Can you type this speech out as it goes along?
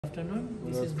afternoon.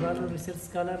 Good This is afternoon. Baru, research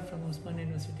scholar from Osman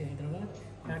University,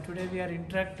 Hyderabad. Today we are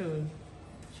interact to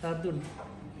Shardul,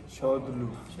 Shaudulu.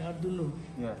 Shardulu,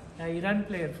 Yeah. Iran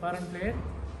player, foreign player.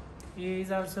 He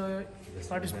is also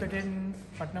participated in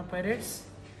Patna Pirates.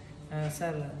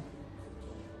 Sir,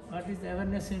 what is the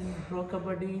awareness in pro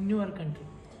kabaddi in your country?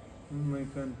 In my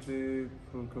country,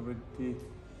 Pro Kabaddi,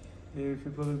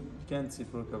 people can't see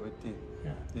Pro Kabaddi.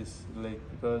 Yeah. This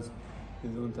because we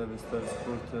don't have a star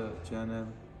sport channel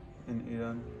in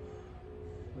Iran.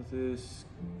 But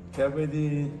Kabaddi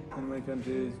in my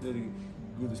country is very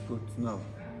good sport now.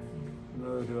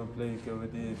 Now everyone play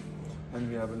Kabaddi, and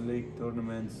we have a league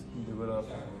tournaments develop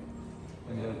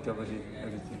and Kabaddi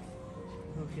everything.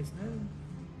 Okay, sir.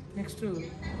 Next to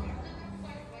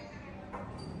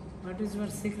what is your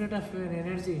secret of your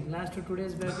energy? Last 2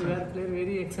 days back, you have played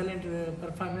very excellent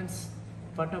performance.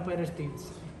 Patna Pirates teams,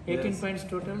 18 Yes. points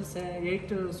total,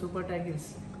 8 super tackles.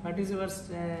 What is your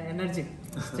energy?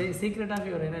 Secret of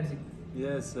your energy?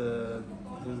 Yes,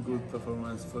 it was good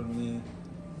performance for me.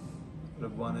 We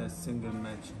have won a single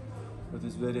match, but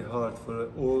it's very hard for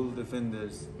all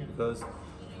defenders Yeah. because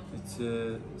it's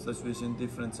a situation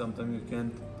different. Sometimes you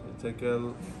can't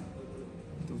tackle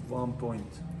to 1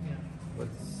 point, Yeah. but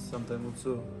sometimes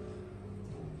also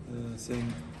saying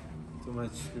too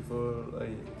much before I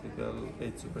tackle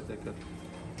 8 super tackle.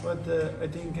 But I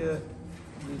think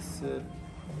this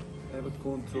I have a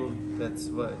control. That's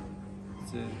why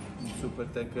it's a super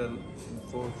tackle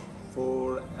for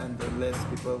 4 and less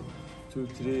people. 2,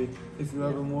 3. If you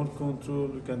have a more control,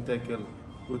 you can tackle,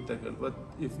 good tackle. But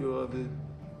if you have a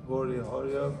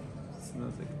hurry up, it's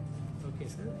nothing. Okay,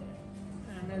 sir.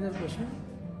 Another question.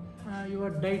 Your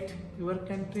diet, your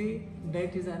country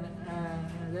diet is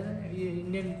the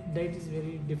Indian diet is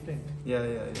very different. Yeah.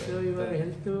 So your Right.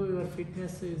 health, your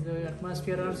fitness, is the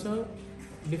atmosphere also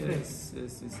different. Yes,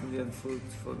 it's Indian food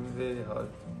for me very hard.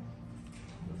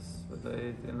 Yes, but I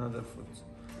eat another food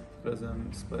because I'm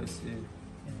spicy.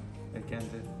 I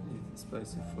can't eat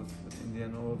spicy food, but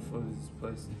Indian all food is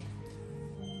spicy.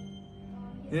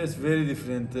 Yes, very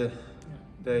different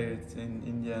diet in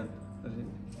Indian,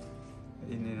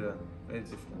 in Iran, very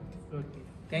different. Okay.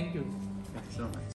 Thank you. Thank you so much.